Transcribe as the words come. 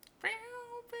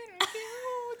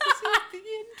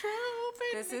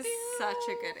This is such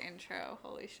a good intro.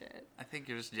 Holy shit. I think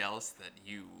you're just jealous that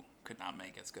you could not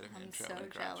make as good of an intro so in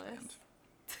GarageBand.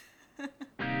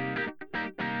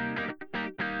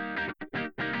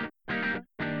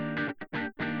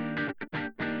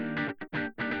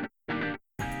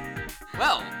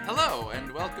 Well, hello,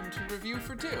 and welcome to Review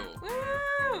for Two.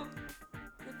 Woo!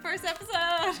 The first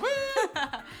episode. Woo!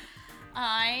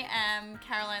 I am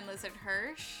Caroline Lizard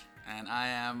Hirsch. And I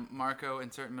am Marco,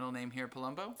 insert middle name here,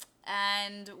 Palumbo.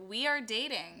 And we are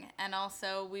dating, and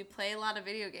also we play a lot of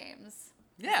video games.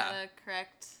 Yeah. Is that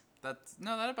correct? That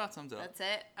about sums it up. That's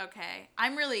it? Okay.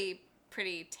 I'm really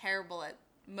pretty terrible at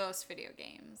most video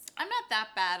games. I'm not that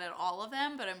bad at all of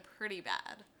them, but I'm pretty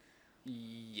bad.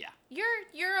 Yeah.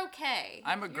 You're okay.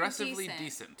 I'm You're aggressively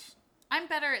decent. I'm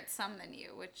better at some than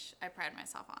you, which I pride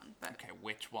myself on. But Okay,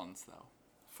 which ones, though?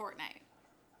 Fortnite.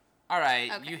 All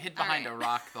right, Okay, you hid behind all a right.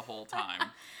 rock the whole time.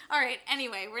 All right,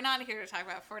 anyway, we're not here to talk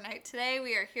about Fortnite today.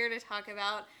 We are here to talk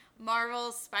about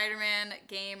Marvel's Spider-Man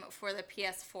game for the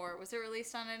PS4. Was it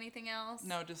released on anything else?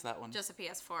 No, just that one. Just a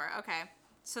PS4. Okay,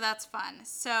 so that's fun.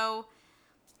 So,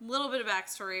 a little bit of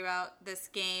backstory about this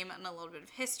game and a little bit of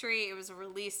history. It was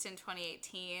released in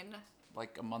 2018.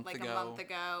 Like a month ago. Like a month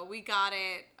ago. We got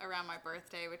it around my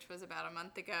birthday, which was about a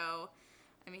month ago.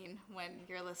 I mean, when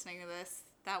you're listening to this,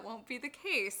 that won't be the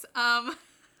case.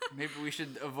 Maybe we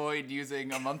should avoid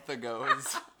using a month ago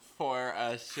as for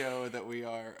a show that we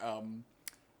are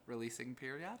releasing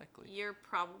periodically. You're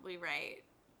probably right.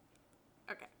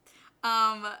 Okay.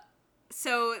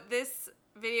 So this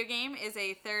video game is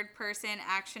a third-person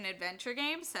action-adventure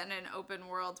game set in an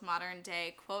open-world,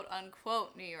 modern-day,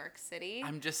 quote-unquote, New York City.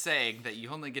 I'm just saying that you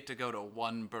only get to go to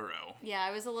one borough. Yeah,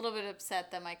 I was a little bit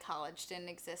upset that my college didn't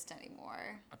exist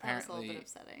anymore. Apparently, that was a little bit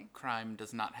upsetting. Crime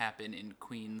does not happen in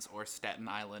Queens or Staten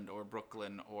Island or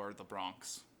Brooklyn or the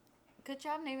Bronx. Good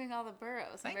job naming all the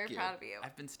boroughs. I'm very proud of you.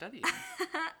 I've been studying.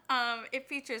 It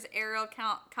features aerial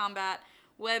combat,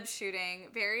 web shooting,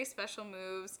 very special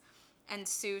moves, and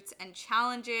suits and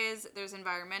challenges. There's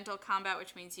environmental combat,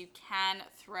 which means you can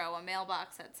throw a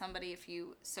mailbox at somebody if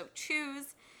you so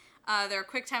choose. There are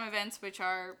quick time events, which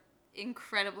are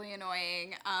incredibly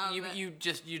annoying. You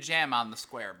jam on the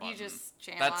square button. You just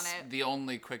jam That's on it. the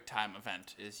only quick time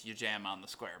event is you jam on the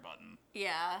square button.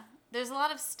 Yeah. There's a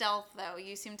lot of stealth, though.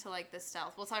 You seem to like the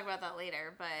stealth. We'll talk about that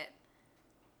later, but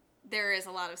there is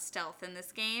a lot of stealth in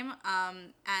this game,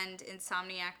 and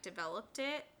Insomniac developed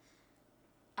it.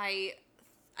 I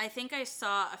think I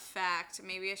saw a fact.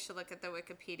 Maybe I should look at the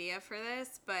Wikipedia for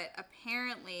this, but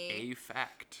apparently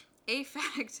A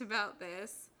fact about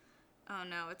this. Oh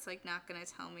no, it's like not gonna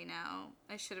tell me now.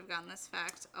 I should have gotten this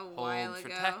fact a while ago. For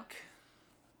tech.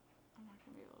 I'm not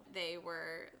gonna be able to. They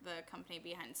were the company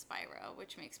behind Spyro,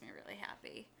 which makes me really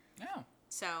happy. Yeah.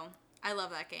 So I love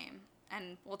that game,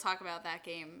 and we'll talk about that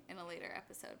game in a later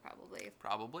episode probably.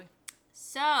 Probably.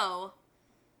 So,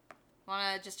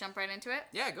 wanna just jump right into it?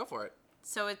 Yeah, go for it.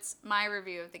 So it's my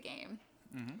review of the game.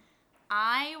 Mm-hmm.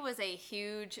 I was a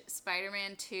huge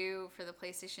Spider-Man 2 for the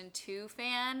PlayStation 2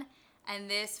 fan, and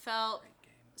this felt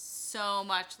so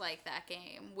much like that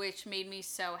game, which made me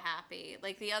so happy.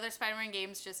 Like, the other Spider-Man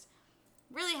games just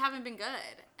really haven't been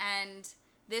good. And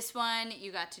this one,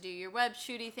 you got to do your web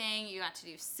shooty thing, you got to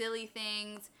do silly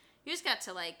things, you just got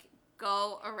to, like,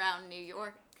 go around New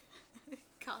York,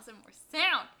 causing more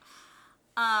sound.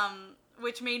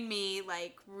 Which made me,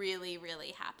 like, really,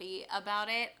 really happy about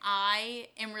it. I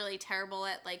am really terrible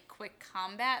at, like, quick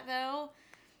combat, though.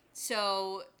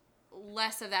 So,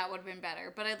 less of that would have been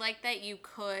better. But I like that you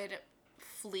could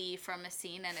flee from a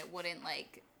scene and it wouldn't,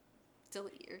 like,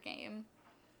 delete your game.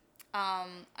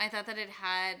 I thought that it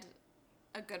had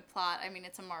a good plot. I mean,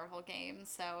 it's a Marvel game,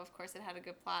 so of course it had a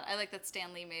good plot. I like that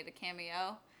Stan Lee made a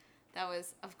cameo. That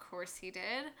was, of course he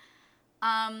did.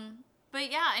 But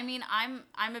yeah, I mean,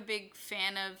 I'm a big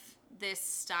fan of this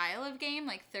style of game,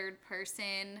 like third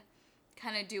person,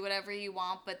 kind of do whatever you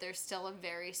want, but there's still a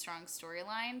very strong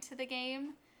storyline to the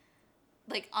game.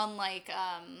 Like, unlike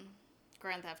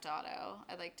Grand Theft Auto,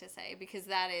 I'd like to say, because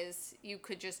that is, you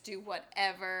could just do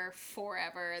whatever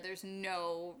forever. There's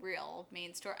no real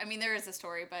main story. I mean, there is a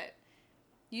story, but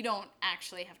you don't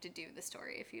actually have to do the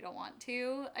story if you don't want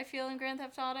to, I feel, in Grand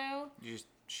Theft Auto. You just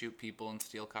shoot people and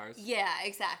steal cars? Yeah,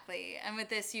 exactly. And with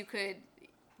this, you could,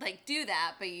 like, do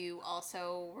that, but you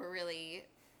also were really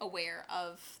aware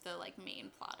of the, like,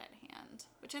 main plot at hand,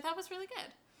 which I thought was really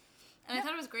good. And I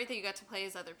thought it was great that you got to play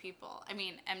as other people. I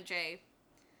mean, MJ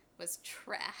was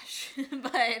trash,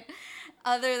 but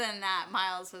other than that,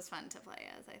 Miles was fun to play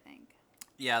as, I think.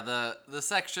 Yeah, the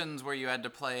sections where you had to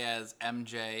play as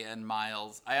MJ and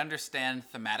Miles, I understand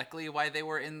thematically why they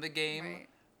were in the game. Right.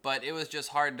 but it was just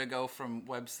hard to go from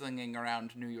web slinging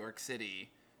around New York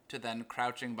City to then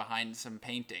crouching behind some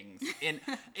paintings. In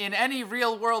any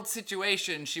real world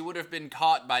situation, she would have been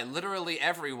caught by literally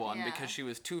everyone because she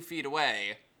was 2 feet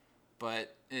away.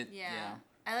 But yeah.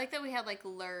 I like that we had like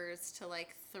lures to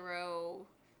like throw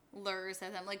lures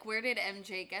at them. Like, where did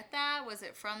MJ get that? Was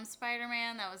it from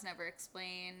Spider-Man? That was never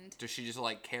explained. Does she just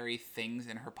like carry things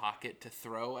in her pocket to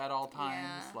throw at all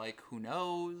times? Yeah. Like, who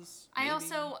knows? Maybe?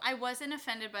 I wasn't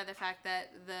offended by the fact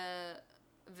that the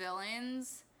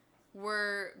villains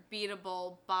were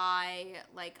beatable by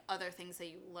like other things that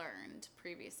you learned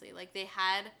previously. Like, they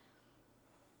had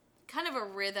kind of a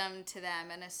rhythm to them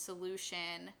and a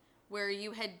solution where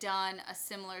you had done a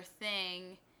similar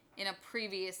thing in a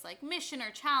previous like mission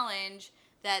or challenge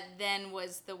that then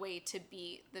was the way to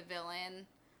beat the villain.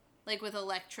 Like with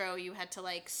Electro, you had to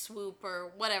like swoop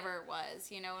or whatever it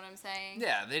was. You know what I'm saying?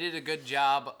 Yeah, they did a good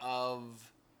job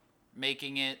of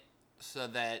making it so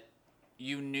that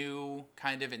you knew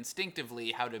kind of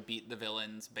instinctively how to beat the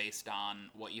villains based on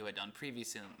what you had done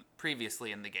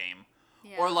previously in the game.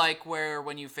 Yeah. Or like where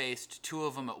when you faced 2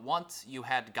 of them at once, you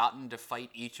had gotten to fight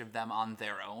each of them on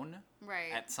their own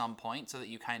at some point so that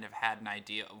you kind of had an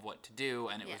idea of what to do,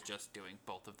 and it was just doing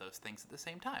both of those things at the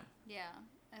same time. Yeah,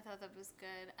 I thought that was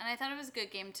good. And I thought it was a good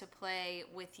game to play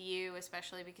with you,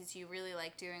 especially because you really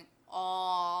like doing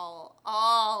all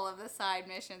of the side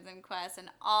missions and quests and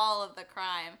all of the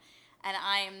crime. And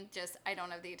I don't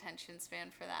have the attention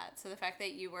span for that. So the fact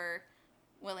that you were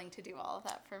willing to do all of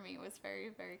that for me was very,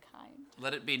 very kind.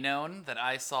 Let it be known that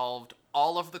I solved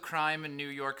all of the crime in New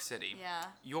York City. Yeah.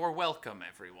 You're welcome,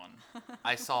 everyone.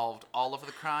 I solved all of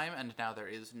the crime, and now there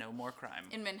is no more crime.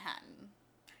 In Manhattan.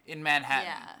 In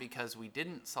Manhattan, because we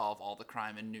didn't solve all the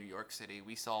crime in New York City.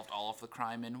 We solved all of the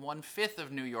crime in 1/5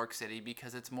 of New York City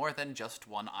because it's more than just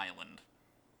one island.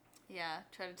 Yeah,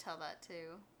 try to tell that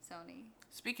to Sony.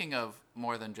 Speaking of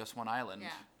more than just one island,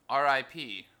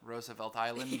 R.I.P. Roosevelt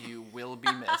Island, you will be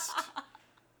missed.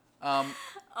 Oh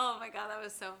my god, that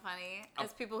was so funny.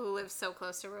 As people who live so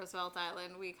close to Roosevelt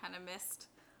Island, we kind of missed.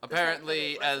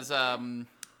 Apparently, as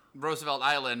Roosevelt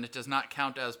Island does not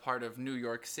count as part of New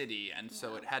York City, and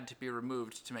so it had to be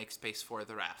removed to make space for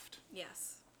the raft.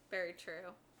 Yes, very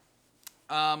true.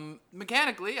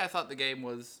 Mechanically, I thought the game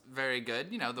was very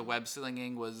good. You know, the web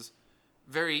slinging was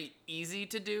very easy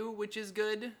to do, which is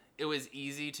good. It was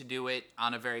easy to do it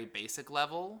on a very basic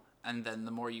level, and then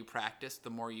the more you practiced, the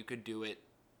more you could do it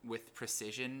with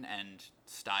precision and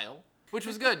style, which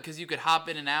was good because you could hop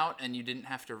in and out and you didn't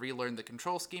have to relearn the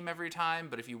control scheme every time,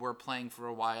 but if you were playing for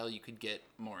a while, you could get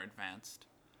more advanced.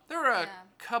 There were a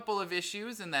couple of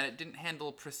issues in that it didn't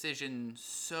handle precision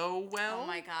so well. Oh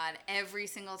my god, every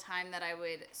single time that I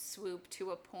would swoop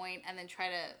to a point and then try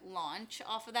to launch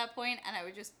off of that point, and I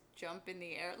would just jump in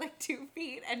the air like 2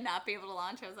 feet and not be able to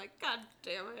launch. I was like, god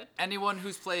damn it. Anyone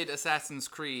who's played Assassin's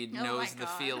Creed knows the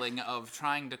feeling of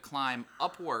trying to climb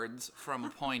upwards from a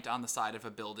point on the side of a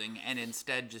building and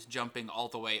instead just jumping all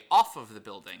the way off of the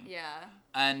building. Yeah.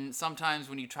 And sometimes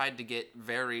when you tried to get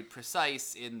very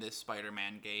precise in this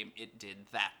Spider-Man game, it did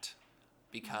that.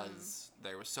 Because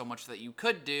there was so much that you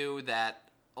could do that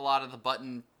a lot of the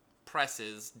button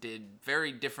presses did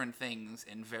very different things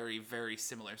in very, very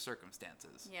similar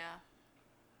circumstances. Yeah.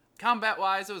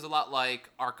 Combat-wise, it was a lot like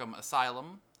Arkham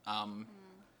Asylum.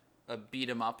 A beat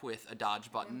 'em up with a dodge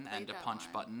button and a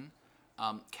punch button.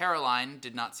 Caroline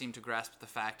did not seem to grasp the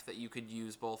fact that you could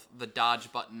use both the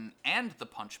dodge button and the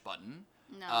punch button.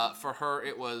 No. For her,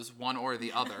 it was one or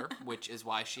the other, which is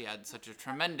why she had such a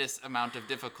tremendous amount of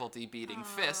difficulty beating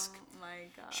Fisk. Oh my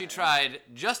god. She tried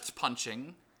just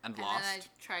punching and lost. And then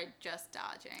I tried just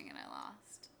dodging and I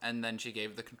lost. And then she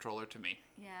gave the controller to me.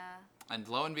 Yeah. And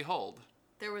lo and behold.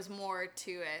 There was more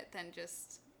to it than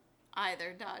just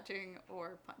either dodging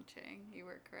or punching. You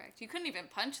were correct. You couldn't even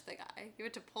punch the guy. You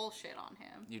had to pull shit on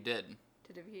him. You did.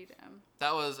 To defeat him.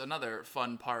 That was another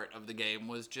fun part of the game,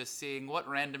 was just seeing what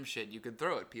random shit you could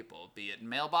throw at people, be it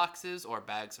mailboxes or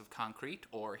bags of concrete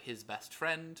or his best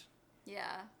friend.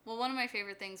 Yeah. Well, one of my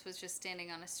favorite things was just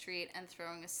standing on a street and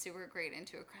throwing a sewer grate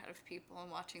into a crowd of people and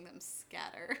watching them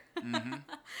scatter. Mm-hmm.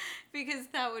 Because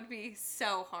that would be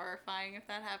so horrifying if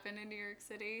that happened in New York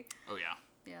City. Oh, yeah.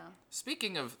 Yeah.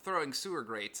 Speaking of throwing sewer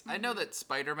grates, I know that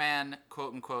Spider-Man,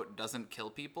 quote-unquote, doesn't kill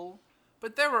people,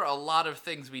 but there were a lot of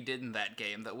things we did in that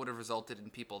game that would have resulted in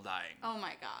people dying. Oh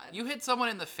my god. You hit someone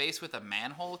in the face with a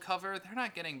manhole cover, they're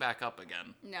not getting back up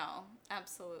again. No,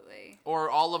 absolutely. Or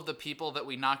all of the people that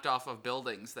we knocked off of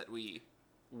buildings that we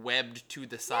webbed to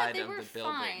the side of the building. They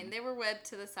were fine. They were webbed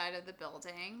to the side of the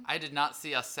building. I did not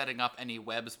see us setting up any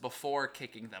webs before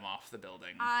kicking them off the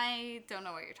building. I don't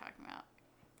know what you're talking about.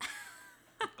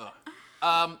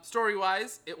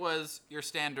 Story-wise, it was your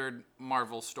standard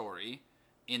Marvel story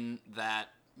in that,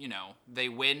 they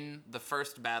win the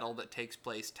first battle that takes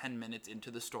place 10 minutes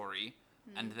into the story,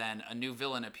 and then a new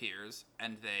villain appears,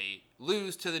 and they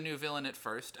lose to the new villain at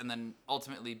first, and then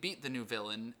ultimately beat the new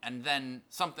villain, and then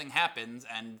something happens,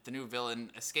 and the new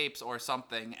villain escapes or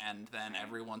something, and then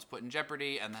everyone's put in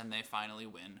jeopardy, and then they finally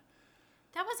win.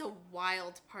 That was a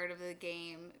wild part of the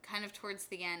game, kind of towards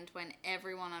the end when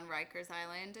everyone on Rikers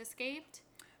Island escaped.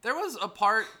 There was a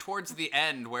part towards the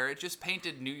end where it just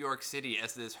painted New York City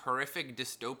as this horrific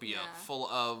dystopia full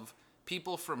of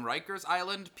people from Rikers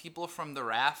Island, people from the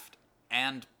Raft,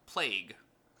 and plague.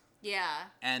 Yeah.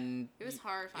 And it was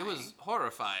horrifying. It was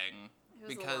horrifying It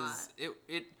was because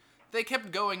they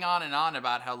kept going on and on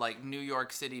about how, like, New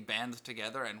York City bands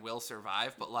together and will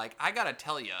survive, but, like, I gotta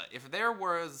tell ya, if there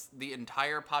was the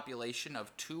entire population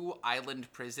of 2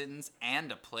 island prisons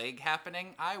and a plague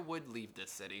happening, I would leave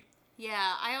this city.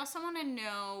 Yeah, I also want to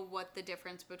know what the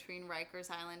difference between Rikers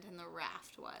Island and the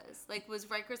Raft was. Like, was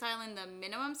Rikers Island the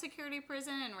minimum security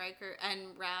prison and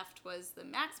Raft was the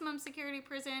maximum security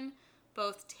prison?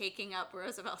 Both taking up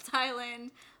Roosevelt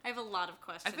Island. I have a lot of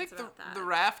questions about that. The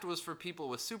Raft was for people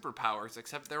with superpowers,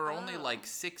 except there were only like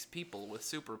 6 people with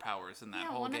superpowers in that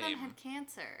whole game. Yeah, one of them had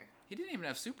cancer. He didn't even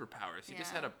have superpowers. He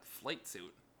just had a flight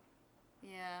suit.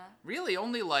 Yeah. Really,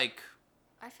 only like...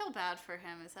 I feel bad for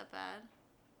him. Is that bad?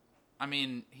 I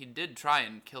mean, he did try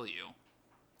and kill you.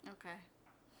 Okay.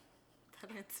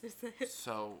 That answers it.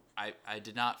 So, I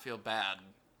did not feel bad.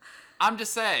 I'm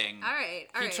just saying. All right.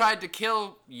 He tried to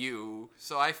kill you,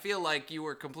 so I feel like you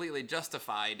were completely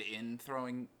justified in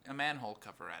throwing a manhole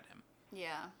cover at him.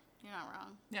 Yeah, you're not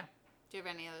wrong. Yeah. Do you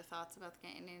have any other thoughts about the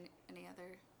game? Any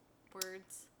other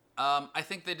words? I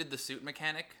think they did the suit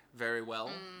mechanic very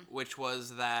well, which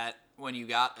was that when you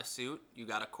got a suit, you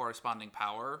got a corresponding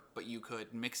power, but you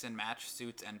could mix and match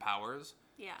suits and powers.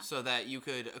 Yeah. So that you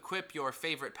could equip your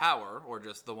favorite power, or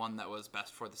just the one that was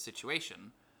best for the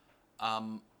situation,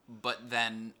 but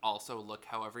then also look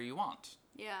however you want.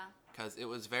 Yeah. Because it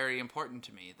was very important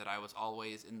to me that I was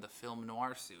always in the film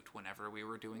noir suit whenever we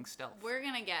were doing stealth. We're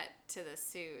going to get to the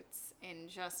suits in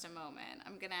just a moment.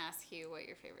 I'm going to ask you what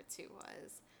your favorite suit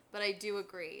was. But I do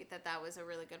agree that that was a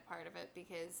really good part of it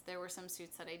because there were some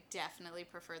suits that I definitely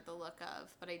preferred the look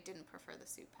of, but I didn't prefer the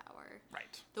suit power.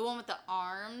 Right. The one with the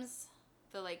arms,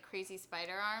 the like crazy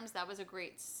spider arms, that was a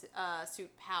great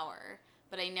suit power,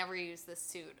 but I never used the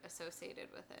suit associated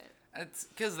with it. It's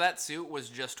because that suit was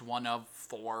just one of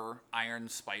 4 Iron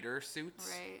Spider suits.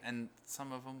 Right. And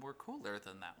some of them were cooler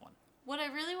than that one. What I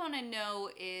really want to know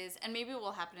is, and maybe it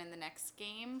will happen in the next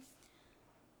game,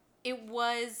 it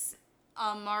was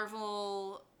a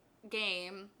Marvel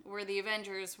game where the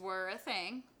Avengers were a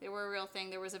thing. They were a real thing.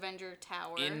 There was Avenger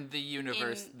Tower. In the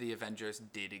universe, the Avengers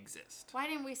did exist. Why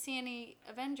didn't we see any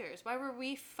Avengers? Why were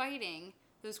we fighting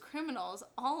those criminals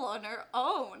all on our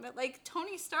own? Like,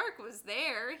 Tony Stark was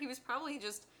there. He was probably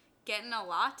just getting a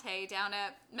latte down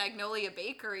at Magnolia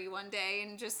Bakery one day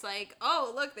and just like,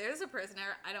 oh, look, there's a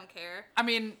prisoner. I don't care. I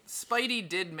mean, Spidey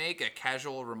did make a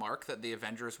casual remark that the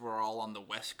Avengers were all on the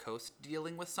West Coast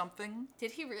dealing with something. Did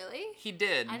he really? He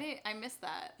did. I missed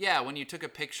that. Yeah, when you took a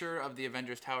picture of the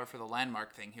Avengers Tower for the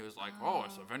landmark thing, he was like, oh,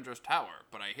 it's Avengers Tower,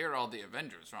 but I hear all the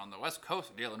Avengers are on the West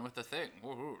Coast dealing with the thing.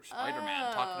 Woohoo,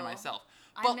 Spider-Man, talking to myself.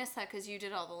 I missed that because you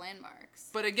did all the landmarks.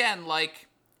 But again, like,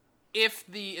 if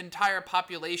the entire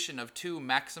population of 2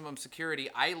 maximum security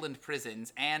island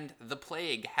prisons and the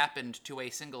plague happened to a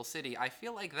single city, I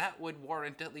feel like that would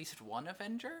warrant at least one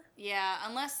Avenger. Yeah,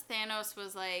 unless Thanos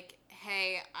was like,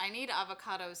 hey, I need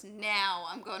avocados now.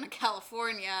 I'm going to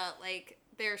California. Like,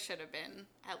 there should have been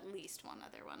at least one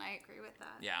other one. I agree with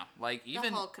that. Yeah, like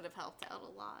even... The Hulk could have helped out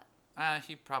a lot.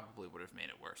 He probably would have made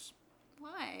it worse.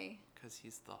 Why? Because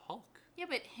he's the Hulk. Yeah,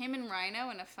 but him and Rhino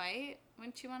in a fight,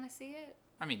 wouldn't you want to see it?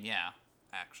 I mean, yeah,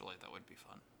 actually, that would be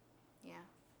fun. Yeah.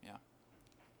 Yeah.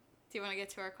 Do you want to get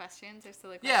to our questions or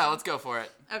silly questions? Yeah, let's go for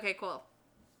it. Okay, cool.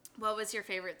 What was your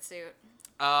favorite suit?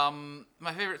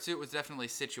 My favorite suit was definitely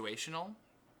situational,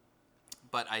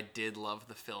 but I did love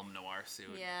the film noir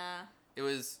suit. Yeah. It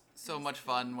was so much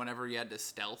fun whenever you had to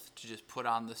stealth to just put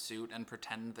on the suit and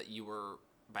pretend that you were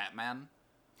Batman.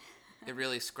 It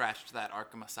really scratched that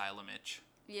Arkham Asylum itch.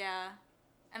 Yeah.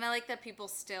 And I like that people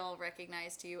still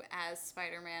recognized you as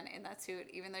Spider-Man in that suit,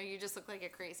 even though you just look like a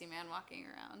crazy man walking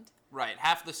around. Right.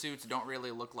 Half the suits don't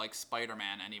really look like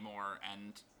Spider-Man anymore,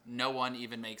 and no one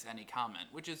even makes any comment,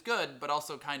 which is good, but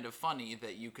also kind of funny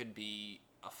that you could be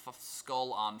a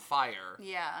skull on fire.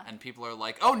 Yeah. And people are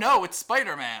like, oh no, it's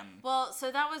Spider-Man! Well,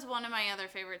 so that was one of my other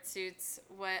favorite suits.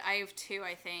 I have 2,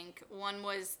 I think. One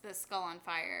was the skull on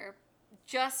fire,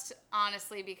 just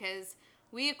honestly because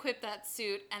we equipped that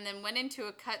suit and then went into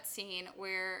a cutscene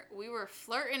where we were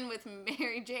flirting with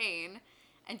Mary Jane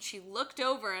and she looked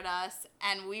over at us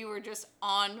and we were just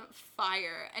on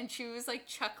fire and she was like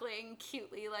chuckling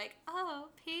cutely like, oh,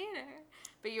 Peter.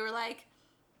 But you were like,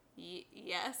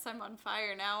 yes, I'm on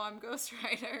fire now. I'm Ghost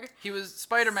Rider.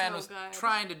 Spider-Man So was good.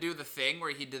 trying to do the thing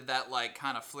where he did that like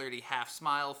kind of flirty half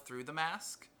smile through the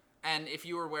mask. And if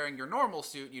you were wearing your normal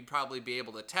suit, you'd probably be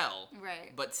able to tell.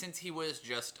 Right. But since he was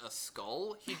just a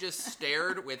skull, he just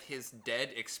stared with his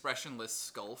dead, expressionless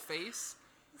skull face.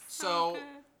 So good.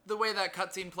 the way that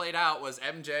cutscene played out was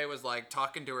MJ was like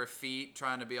talking to her feet,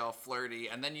 trying to be all flirty,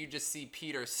 and then you just see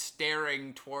Peter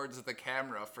staring towards the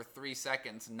camera for 3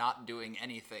 seconds, not doing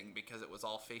anything because it was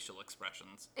all facial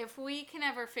expressions. If we can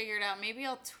ever figure it out, maybe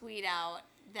I'll tweet out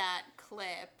that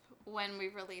clip when we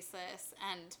release this,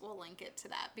 and we'll link it to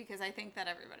that because I think that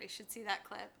everybody should see that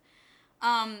clip.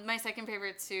 My second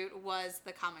favorite suit was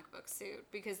the comic book suit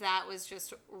because that was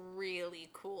just really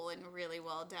cool and really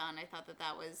well done. I thought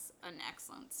that was an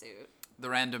excellent suit.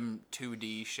 The random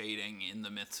 2D shading in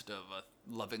the midst of a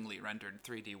lovingly rendered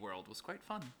 3D world was quite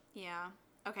fun. Yeah.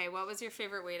 Okay, what was your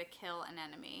favorite way to kill an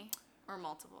enemy? Or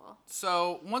multiple?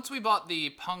 So, once we bought the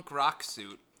punk rock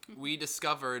suit, we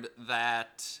discovered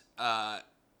that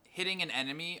hitting an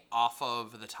enemy off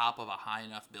of the top of a high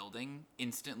enough building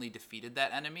instantly defeated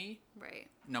that enemy. Right.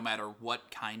 No matter what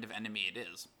kind of enemy it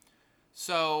is.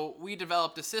 So we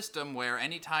developed a system where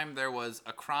anytime there was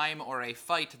a crime or a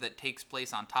fight that takes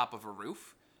place on top of a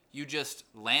roof, you just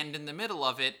land in the middle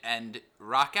of it and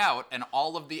rock out, and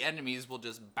all of the enemies will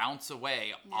just bounce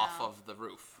away off of the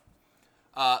roof.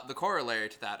 The corollary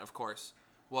to that, of course,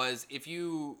 was if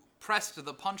you pressed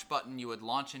the punch button, you would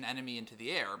launch an enemy into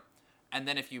the air, and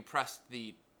then if you pressed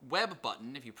the web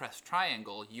button, if you pressed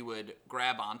triangle, you would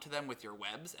grab onto them with your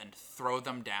webs and throw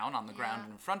them down on the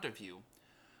ground in front of you.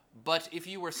 But if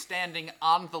you were standing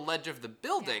on the ledge of the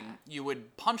building, you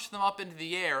would punch them up into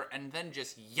the air and then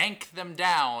just yank them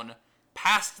down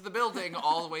past the building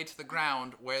all the way to the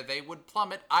ground, where they would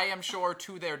plummet, I am sure,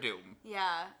 to their doom.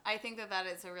 Yeah, I think that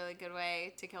is a really good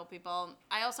way to kill people.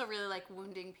 I also really like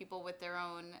wounding people with their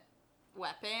own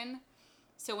weapon.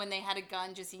 So when they had a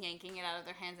gun, just yanking it out of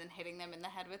their hands and hitting them in the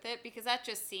head with it, because that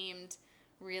just seemed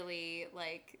really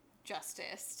like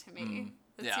justice to me.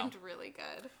 That seemed really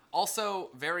good.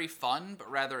 Also, very fun, but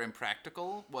rather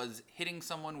impractical, was hitting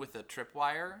someone with a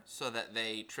tripwire so that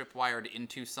they tripwired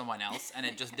into someone else, and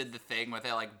it just did the thing where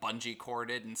they like bungee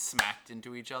corded and smacked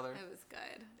into each other. It was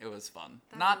good. It was fun.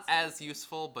 Not as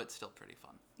useful, but still pretty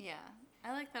fun. Yeah,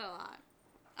 I like that a lot.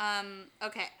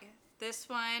 Okay, this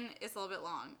one is a little bit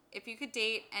long. If you could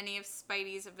date any of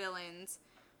Spidey's villains,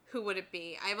 who would it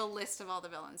be? I have a list of all the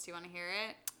villains. Do you want to hear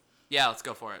it? Yeah, let's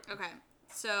go for it. Okay.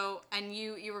 So, and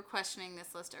you were questioning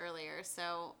this list earlier,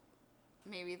 so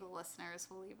maybe the listeners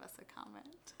will leave us a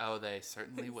comment. Oh, they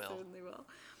certainly will. Certainly will.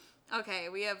 Okay,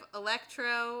 we have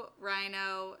Electro,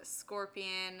 Rhino,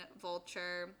 Scorpion,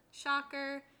 Vulture,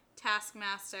 Shocker,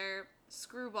 Taskmaster,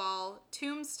 Screwball,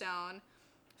 Tombstone,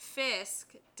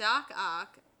 Fisk, Doc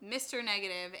Ock, Mr.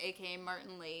 Negative, aka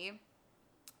Martin Lee,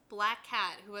 Black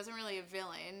Cat, who wasn't really a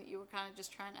villain. You were kind of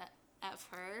just trying to F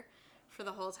her for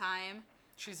the whole time.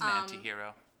 She's an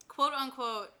anti-hero. Quote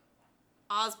unquote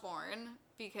Osborn,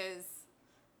 because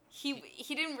he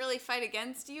didn't really fight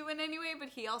against you in any way, but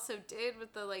he also did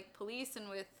with the like police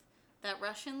and with that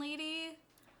Russian lady.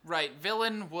 Right,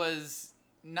 villain was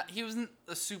not, he wasn't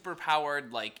a super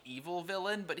powered like evil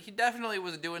villain, but he definitely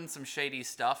was doing some shady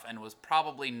stuff and was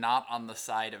probably not on the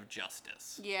side of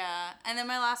justice. Yeah, and then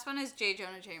my last one is J.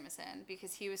 Jonah Jameson,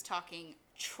 because he was talking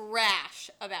trash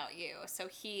about you, so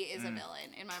he is a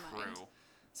villain in my mind. True.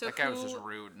 So that guy was just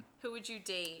rude. Who would you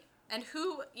date? And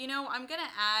who, I'm going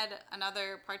to add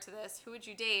another part to this. Who would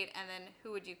you date, and then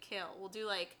who would you kill? We'll do,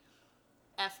 like,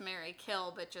 F, marry,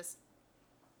 kill, but just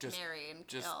marry and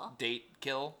just kill. Date,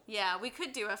 kill? Yeah, we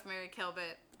could do F, marry, kill,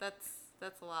 but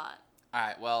that's a lot. All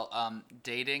right, well,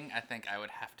 dating, I think I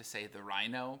would have to say the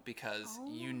Rhino, because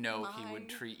he would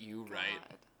treat you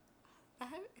right. That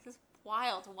is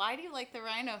wild. Why do you like the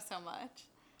Rhino so much?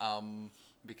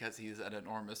 Because he's an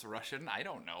enormous Russian. I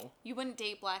don't know. You wouldn't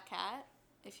date Black Cat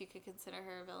if you could consider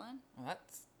her a villain? Well, that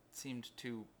seemed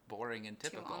too boring and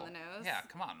typical. Too on the nose? Yeah,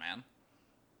 come on, man.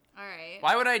 All right.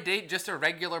 Why would I date just a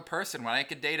regular person when I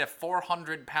could date a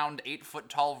 400-pound,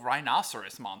 8-foot-tall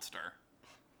rhinoceros monster?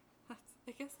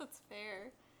 I guess that's fair.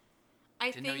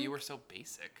 Didn't know you were so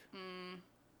basic.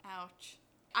 Ouch.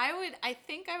 I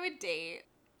think I would date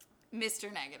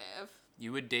Mr. Negative.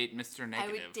 You would date Mr. Negative.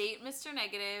 I would date Mr.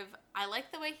 Negative. I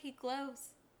like the way he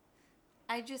glows.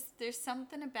 there's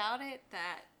something about it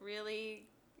that really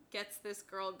gets this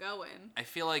girl going. I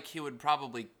feel like he would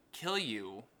probably kill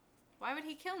you. Why would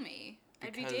he kill me?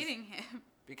 I'd be Because- dating him.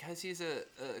 Because he's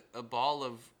a ball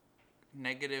of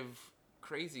negative,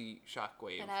 crazy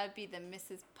shockwave. And I would be the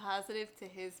Mrs. Positive to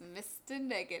his Mr.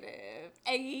 Negative.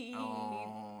 Ayy.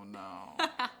 Oh, no.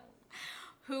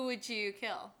 Who would you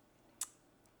kill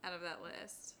out of that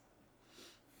list?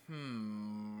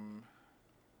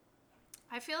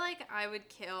 I feel like I would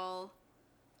kill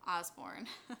Osborne.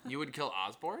 You would kill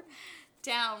Osborne?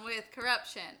 Down with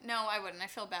corruption. No, I wouldn't. I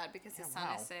feel bad because his son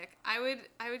wow. is sick. I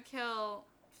would kill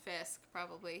Fisk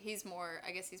probably. He's more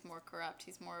corrupt.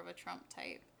 He's more of a Trump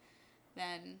type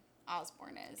than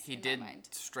Osborne is. He in did my mind.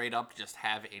 straight up just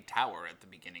have a tower at the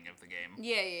beginning of the game.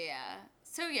 Yeah.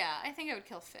 So yeah, I think I would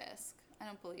kill Fisk. I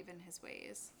don't believe in his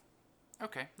ways.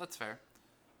 Okay, that's fair.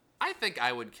 I think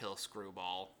I would kill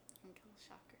Screwball. And kill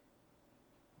Shocker.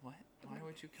 What? Why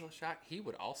would you kill Shock? He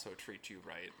would also treat you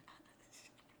right.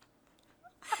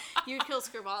 You'd kill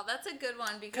Screwball. That's a good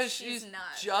one because she's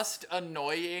nuts. Just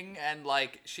annoying and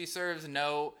like she serves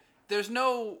there's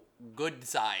no good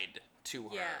side to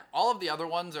her. Yeah. All of the other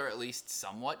ones are at least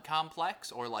somewhat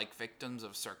complex or like victims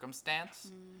of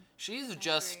circumstance. She's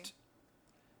just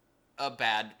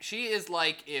she is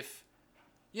like if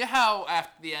you know how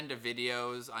after the end of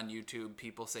videos on YouTube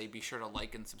people say be sure to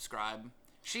like and subscribe?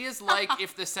 She is like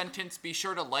if the sentence be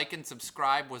sure to like and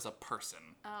subscribe was a person.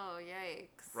 Oh, yikes.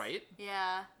 Right?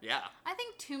 Yeah. Yeah. I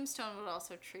think Tombstone would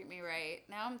also treat me right.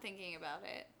 Now I'm thinking about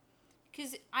it.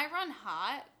 Because I run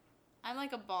hot. I'm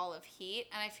like a ball of heat.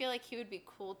 And I feel like he would be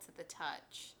cool to the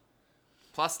touch.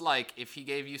 Plus, like, if he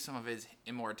gave you some of his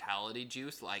immortality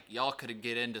juice, like, y'all could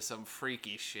get into some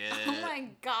freaky shit. Oh my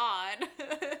god.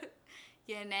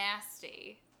 You're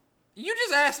nasty. You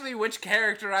just asked me which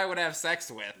character I would have sex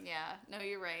with. Yeah. No,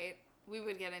 you're right. We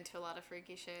would get into a lot of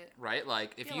freaky shit. Right?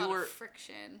 Like, if Be a you lot were... of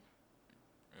friction.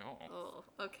 Oh.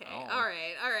 Oh, okay. Oh. All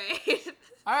right.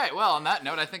 Alright, well, on that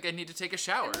note, I think I need to take a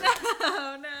shower.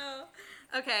 Oh,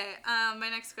 no. Okay, my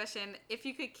next question. If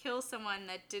you could kill someone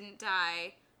that didn't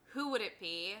die, who would it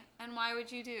be, and why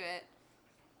would you do it?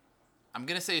 I'm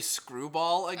gonna say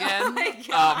Screwball again. Oh my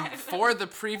God. For the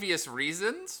previous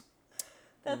reasons.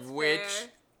 That's which... fair.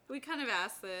 We kind of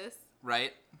asked this.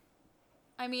 Right?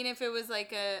 I mean, if it was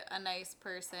like a nice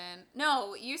person.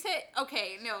 No, you said,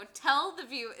 okay, no, tell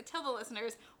the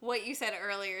listeners what you said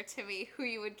earlier to me, who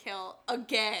you would kill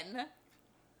again.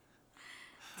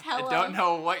 Tell I don't them.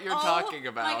 know what you're talking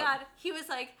about. Oh my god, he was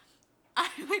like, I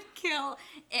would kill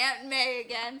Aunt May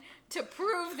again to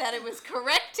prove that it was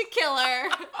correct to kill her.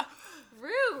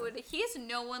 Rude. He has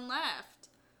no one left.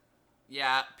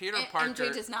 Yeah, Peter Parker...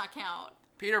 MJ does not count.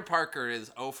 Peter Parker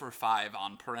is 0 for 5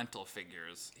 on parental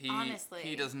figures. Honestly.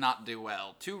 He does not do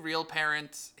well. 2 real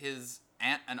parents, his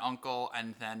aunt and uncle,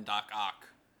 and then Doc Ock.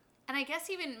 And I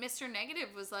guess even Mr. Negative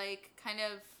was like kind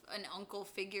of an uncle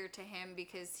figure to him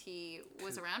because he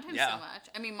was around him Yeah. so much.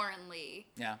 I mean, Martin Lee.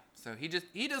 Yeah, so he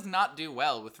does not do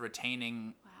well with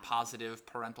retaining positive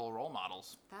parental role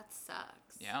models. That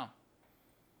sucks. Yeah,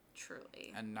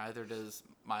 Truly. and neither does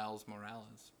Miles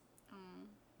Morales.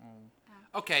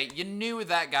 Okay, you knew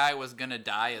that guy was gonna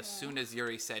die as soon as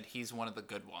Yuri said he's one of the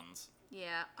good ones.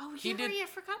 Yeah. Oh, He Yuri. did- I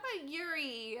forgot about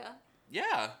Yuri.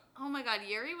 Yeah, Oh my god,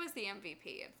 Yuri was the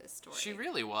MVP of this story. she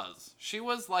really was. She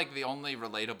was like the only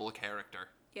relatable character.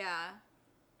 Yeah.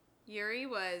 Yuri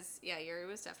was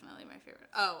definitely my favorite.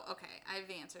 Oh, okay. I have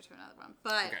the answer to another one.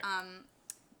 But Okay.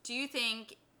 do you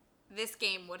think this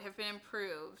game would have been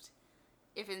improved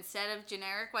if instead of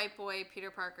generic white boy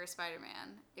Peter Parker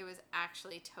Spider-Man, it was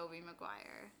actually Tobey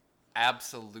Maguire?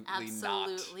 Absolutely not.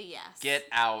 Absolutely yes. Get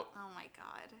out. Oh my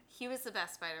god. He was the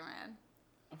best Spider-Man.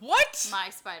 What? My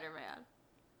Spider-Man.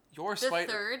 Your The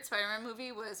Spider. third Spider-Man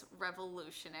movie was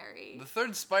revolutionary. The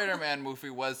third Spider-Man movie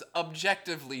was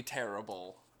objectively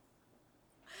terrible.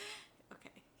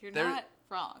 Okay, you're There- not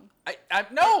wrong.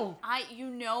 No. You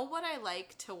know what I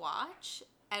like to watch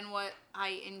and what I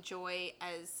enjoy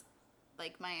as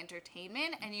like my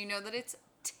entertainment, and you know that it's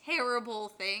terrible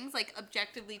things, like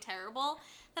objectively terrible,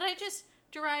 that I just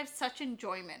derive such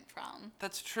enjoyment from.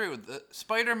 That's true. The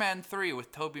Spider-Man 3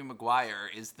 with Tobey Maguire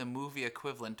is the movie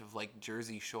equivalent of like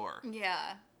Jersey Shore.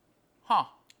 Yeah. Huh.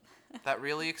 That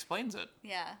really explains it.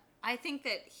 Yeah. I think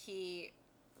that he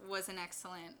was an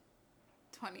excellent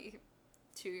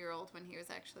 22-year-old when he was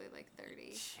actually like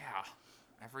 30. Yeah.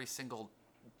 Every single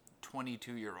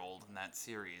 22-year-old in that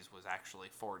series was actually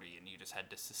 40 and you just had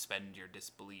to suspend your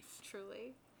disbelief.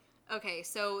 Truly. Okay,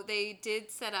 so they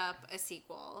did set up a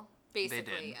sequel.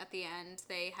 Basically, did. at the end,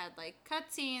 they had like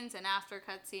cutscenes and after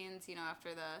cutscenes. You know, after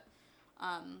the,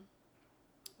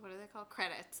 what are they called?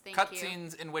 Credits. Thank you.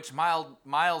 Cutscenes in which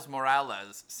Miles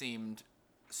Morales seemed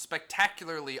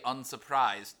spectacularly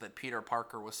unsurprised that Peter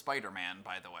Parker was Spider-Man,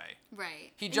 by the way.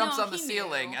 Right. He jumps No, on the he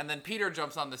ceiling, knew. and then Peter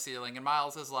jumps on the ceiling, and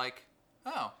Miles is like,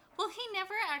 oh. Well, he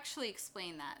never actually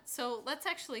explained that. So let's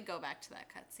actually go back to that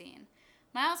cutscene.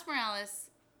 Miles Morales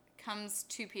comes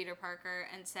to Peter Parker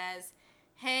and says,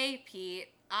 "Hey, Pete,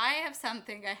 I have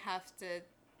something I have to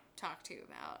talk to you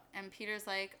about." And Peter's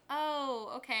like,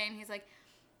 "Oh, okay." And he's like,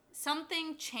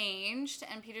 "Something changed."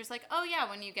 And Peter's like, "Oh, yeah,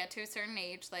 when you get to a certain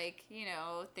age, like, you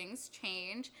know, things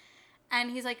change." And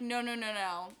he's like, "No, no, no,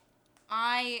 no.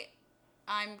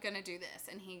 I'm gonna do this."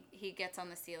 And he gets on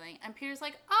the ceiling. And Peter's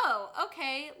like, "Oh,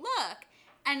 okay, look."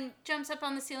 And jumps up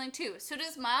on the ceiling too. So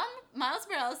does Miles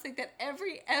Morales think that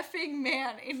every effing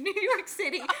man in New York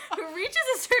City who reaches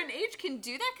a certain age can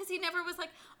do that? Because he never was like,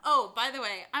 "Oh, by the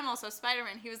way, I'm also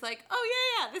Spider-Man." He was like, "Oh,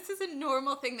 yeah, yeah, this is a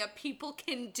normal thing that people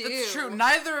can do." That's true.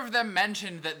 Neither of them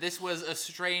mentioned that this was a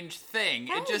strange thing.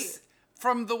 Right. It just,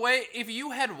 from the way, if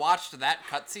you had watched that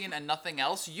cutscene and nothing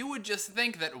else, you would just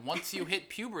think that once you hit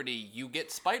puberty, you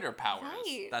get spider powers.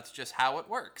 Right. That's just how it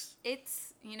works.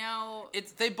 It's, you know...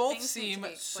 They both things need to seem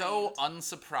be so explained.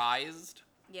 unsurprised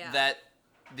Yeah. that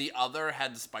the other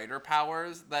had spider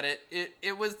powers that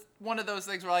it was one of those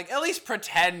things where, like, at least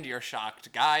pretend you're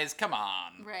shocked, guys. Come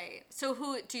on. Right. So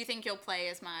who do you think you'll play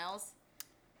as Miles?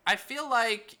 I feel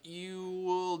like you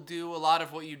will do a lot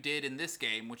of what you did in this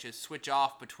game, which is switch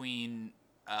off between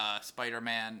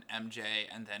Spider-Man, MJ,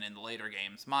 and then in the later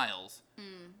games, Miles.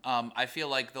 I feel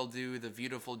like they'll do the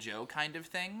Beautiful Joe kind of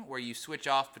thing, where you switch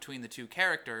off between the two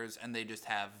characters, and they just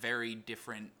have very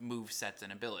different move sets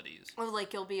and abilities. Or,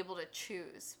 like, you'll be able to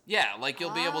choose. Yeah, like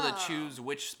you'll be able to Oh. choose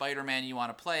which Spider-Man you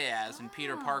want to play as, and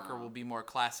Peter Parker will be more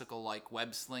classical, like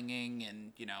web slinging,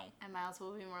 and, you know... And Miles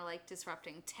will be more, like,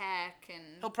 disrupting tech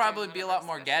and... He'll probably doing be a whatever lot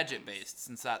more special things. gadget-based,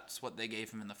 since that's what they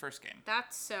gave him in the first game.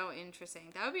 That's so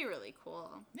interesting. That would be really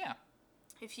cool. Yeah.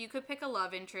 If you could pick a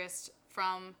love interest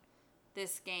from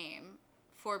this game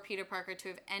for Peter Parker to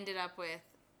have ended up with,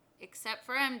 except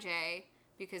for MJ,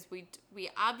 because we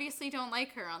obviously don't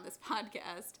like her on this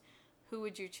podcast, who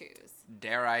would you choose?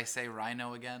 Dare I say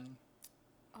Rhino again?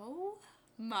 Oh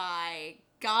my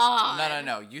god.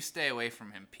 No. You stay away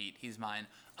from him, Pete. He's mine.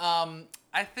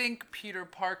 I think Peter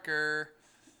Parker...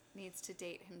 Needs to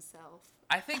date himself.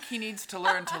 I think he needs to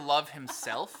learn to love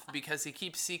himself because he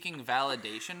keeps seeking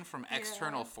validation from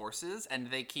external forces,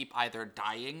 and they keep either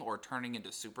dying or turning into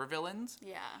supervillains.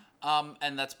 Yeah.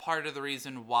 And that's part of the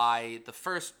reason why the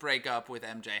first breakup with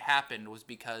MJ happened, was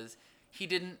because he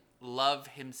didn't love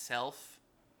himself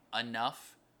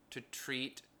enough to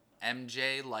treat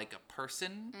MJ like a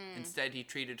person. Instead, he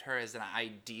treated her as an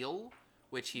ideal,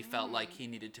 which he felt like he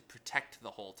needed to protect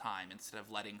the whole time instead of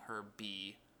letting her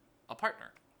be a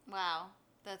partner. Wow.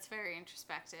 That's very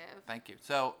introspective. Thank you.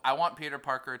 So I want Peter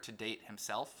Parker to date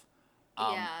himself.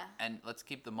 Yeah. And let's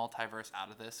keep the multiverse out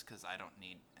of this, because I don't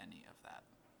need any of that.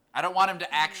 I don't want him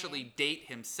to actually date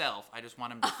himself. I just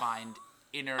want him to find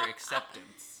inner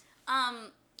acceptance.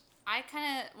 I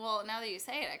kind of, well, now that you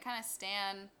say it, I kind of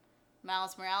stan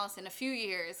Miles Morales in a few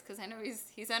years, because I know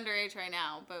he's underage right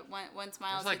now, but once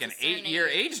Miles There's like an hits a certain 8-year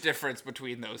age, age difference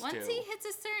between those once two. he hits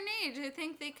a certain age, I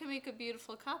think they could make a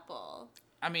beautiful couple.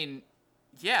 I mean,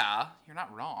 yeah, you're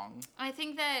not wrong. I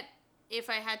think that if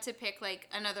I had to pick, like,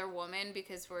 another woman,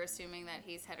 because we're assuming that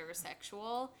he's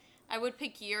heterosexual, I would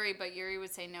pick Yuri, but Yuri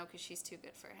would say no because she's too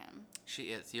good for him. She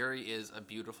is. Yuri is a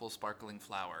beautiful, sparkling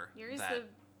flower. Yuri's that the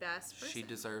best person. she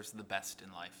deserves the best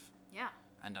in life. Yeah.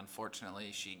 And unfortunately,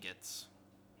 she gets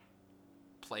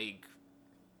plague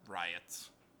riots.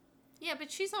 Yeah,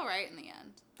 but she's all right in the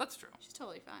end. That's true. She's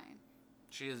totally fine.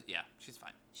 She is, yeah, she's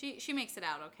fine. She makes it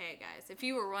out okay, guys. If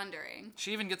you were wondering.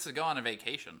 She even gets to go on a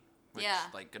vacation. Which, Yeah.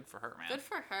 like, good for her, man. Good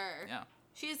for her. Yeah.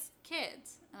 She has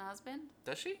kids and a husband.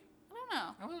 Does she? I don't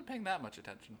know. I wasn't paying that much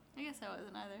attention. I guess I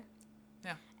wasn't either.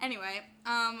 Yeah. Anyway,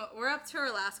 we're up to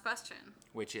our last question.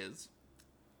 Which is?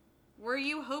 Were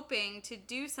you hoping to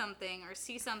do something or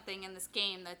see something in this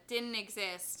game that didn't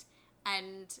exist,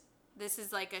 and this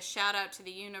is like a shout out to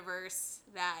the universe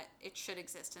that it should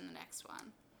exist in the next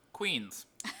one? Queens.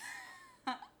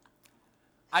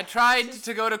 I tried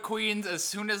to go to Queens as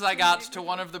soon as I got to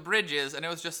one of the bridges, and it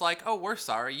was just like, oh, we're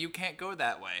sorry, you can't go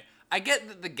that way. I get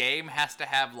that the game has to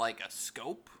have, like, a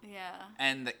scope, Yeah.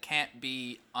 and that can't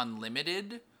be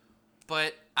unlimited,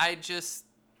 but I just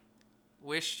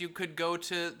wish you could go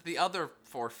to the other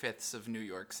 4/5 of New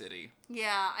York City.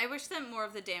 Yeah, I wish that more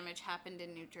of the damage happened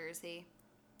in New Jersey.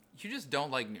 You just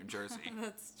don't like New Jersey.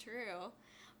 That's true.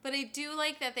 But I do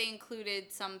like that they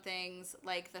included some things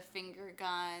like the finger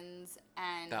guns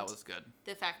and That was good.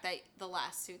 the fact that the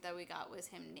last suit that we got was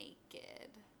him naked.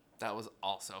 That was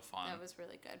also fun. That was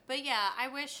really good. But yeah, I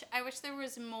wish there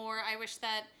was more. I wish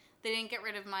that they didn't get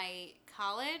rid of my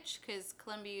college because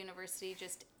Columbia University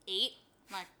just ate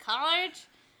my college.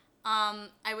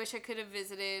 I wish I could have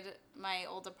visited my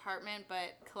old apartment,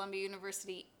 but Columbia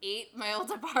University ate my old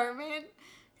apartment.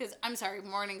 Because, I'm sorry,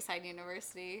 Morningside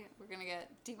University. We're going to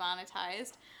get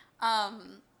demonetized.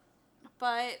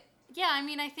 But, yeah, I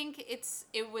mean, I think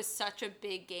it was such a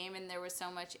big game and there was so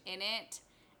much in it.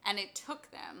 And it took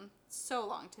them so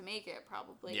long to make it,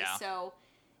 probably. Yeah. So,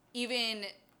 even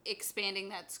expanding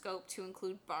that scope to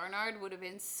include Barnard would have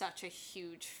been such a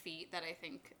huge feat that I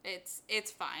think it's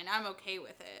fine. I'm okay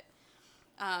with it.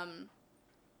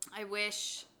 I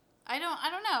wish... I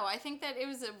don't know. I think that it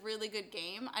was a really good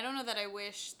game. I don't know that I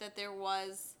wish that there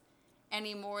was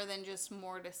any more than just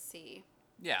more to see.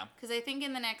 Yeah. Because I think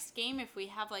in the next game, if we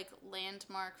have, like,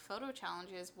 landmark photo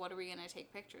challenges, what are we going to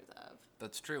take pictures of?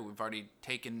 That's true. We've already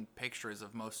taken pictures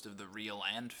of most of the real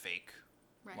and fake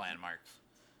landmarks.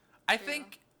 I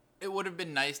think it would have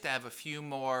been nice to have a few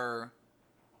more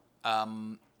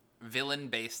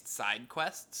villain-based side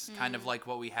quests, kind of like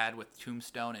what we had with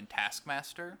Tombstone and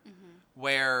Taskmaster,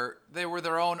 where they were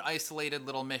their own isolated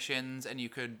little missions, and you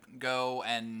could go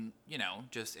and, you know,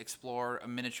 just explore a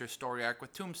miniature story arc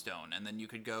with Tombstone, and then you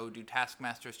could go do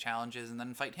Taskmaster's challenges and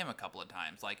then fight him a couple of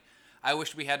times. Like, I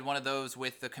wish we had one of those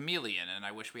with the Chameleon, and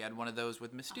I wish we had one of those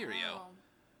with Mysterio,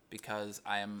 because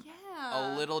I am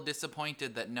a little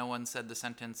disappointed that no one said the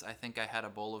sentence, "I think I had a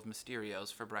bowl of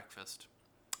Mysterios for breakfast."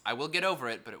 I will get over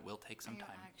it, but it will take some time.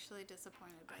 I'm actually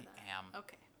disappointed by that. I am.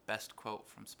 Okay. Best quote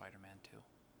from Spider-Man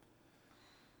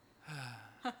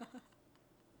 2.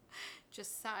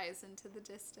 Just sighs into the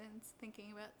distance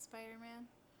thinking about Spider-Man.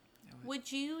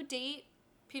 Would you date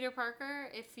Peter Parker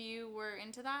if you were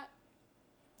into that?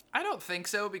 I don't think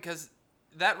so, because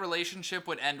that relationship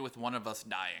would end with one of us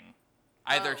dying.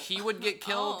 Either he would get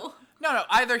killed. No,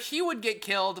 either he would get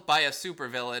killed by a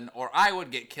supervillain, or I would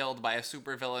get killed by a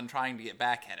supervillain trying to get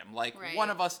back at him. Like,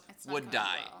 one of us would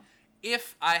die. Well.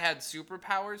 If I had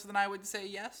superpowers, then I would say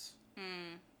yes.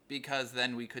 Because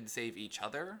then we could save each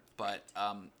other. But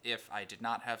if I did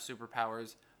not have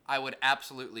superpowers, I would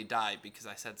absolutely die because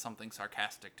I said something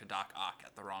sarcastic to Doc Ock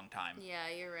at the wrong time. Yeah,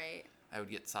 you're right. I would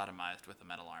get sodomized with a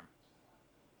metal arm.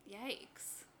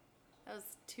 Yikes. That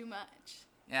was too much.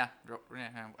 Yeah.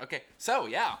 Okay. So,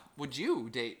 yeah. Would you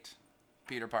date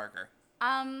Peter Parker?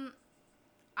 I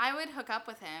would hook up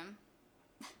with him.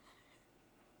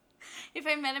 If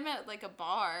I met him at, like, a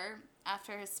bar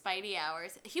after his Spidey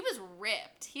hours. He was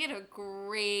ripped. He had a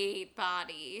great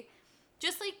body.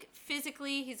 Just, like,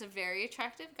 physically, he's a very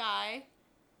attractive guy.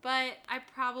 But I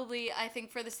think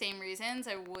for the same reasons,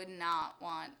 I would not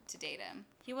want to date him.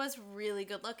 He was really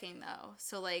good looking, though.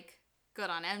 So, like, good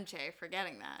on MJ for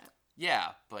getting that. Yeah,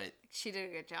 but... She did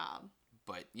a good job.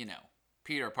 But, you know,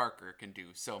 Peter Parker can do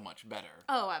so much better.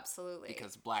 Oh, absolutely.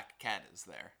 Because Black Cat is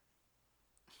there.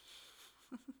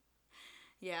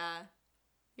 Yeah.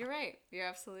 You're right. You're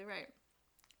absolutely right.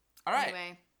 All right.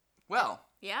 Anyway. Well,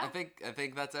 yeah. I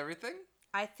think that's everything.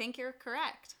 I think you're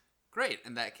correct. Great.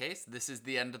 In that case, this is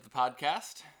the end of the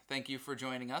podcast. Thank you for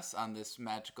joining us on this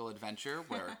magical adventure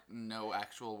where no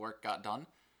actual work got done.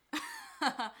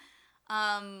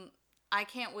 I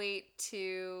can't wait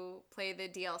to play the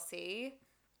DLC.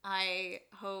 I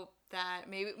hope that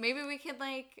maybe we could,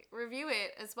 like, review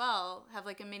it as well. Have,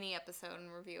 like, a mini episode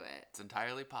and review it. It's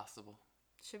entirely possible.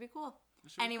 Should be cool.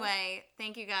 Anyway,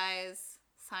 thank you guys.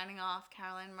 Signing off,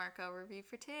 Caroline Marco, review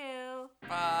for 2.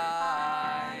 Bye.